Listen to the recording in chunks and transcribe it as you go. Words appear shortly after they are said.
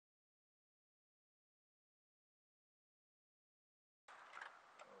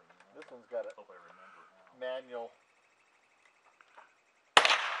one's got a manual.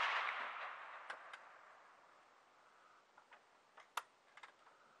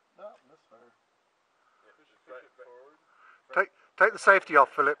 No, this way. Yeah, push it forward. Take the safety off,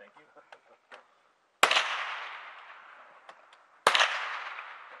 Philip. Thank you.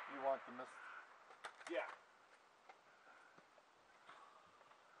 You want the miss? Yeah.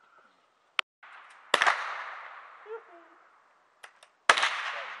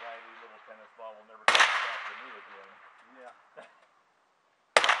 That wily little tennis ball will never come back to me again. Yeah.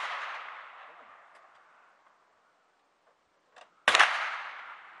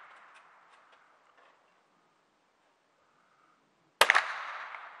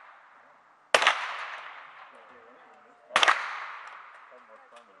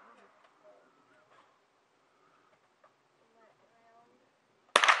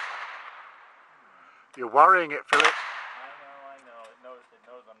 You're worrying it, Philip. I know. It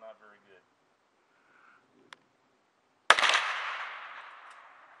knows I'm not very good.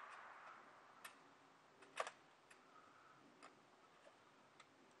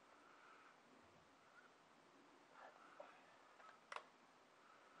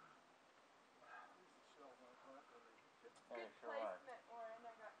 Good placement, Warren.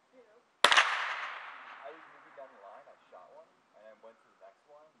 I got 2. I was moving down the line, I shot one, and then went to the next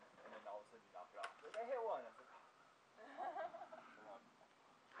one, and then all of a sudden you knock it off. Like, I hit one. I was like,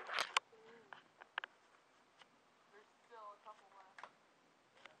 There's still a couple left.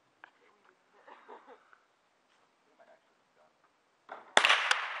 Yeah. We didn't hit. we might actually be done.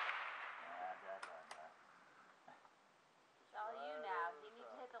 It's all you now. You need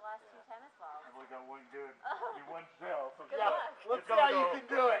to hit the last 2 tennis balls. We're going to do it in one shell. So Good luck. Let's see how you can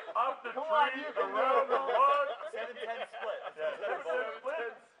do it. Off the Come tree, on, you can do around it. the log. 7-10 split. Yeah, 7-10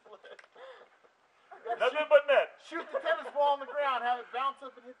 split. Shoot, Nothing but net. shoot the tennis ball on the ground, have it bounce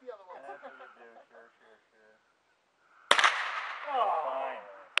up and hit the other one. That's what you do. Sure. Oh. Fine.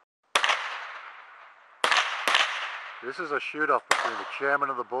 This is a shoot-off between the chairman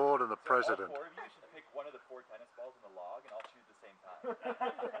of the board and the president. All 4 of you should pick one of the 4 tennis balls in the log, and I'll shoot at the same time.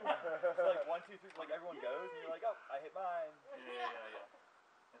 So like 1, 2, 3, like everyone goes, and you're like, oh, I hit mine. Yeah.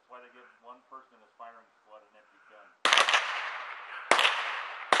 That's why they give one person in the firing squad an empty gun.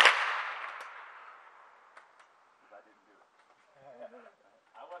 Because I didn't do it.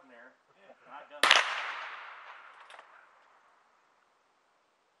 I wasn't there. Not done.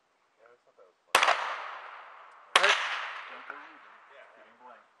 Yeah, I thought that was fun. Simple reason. Yeah. Getting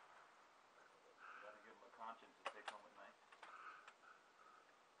blank. You gotta give them a conscience to take home at night.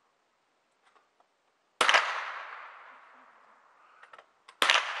 Did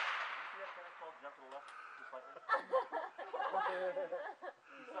you see that tennis ball jump to the left just slightly?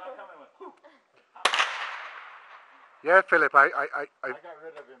 You saw it coming and went, whoo! Yeah, Philip, I got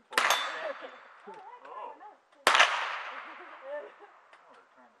rid of him for you. Oh.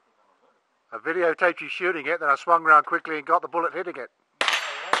 videotaped you shooting it, then I swung around quickly and got the bullet hitting it.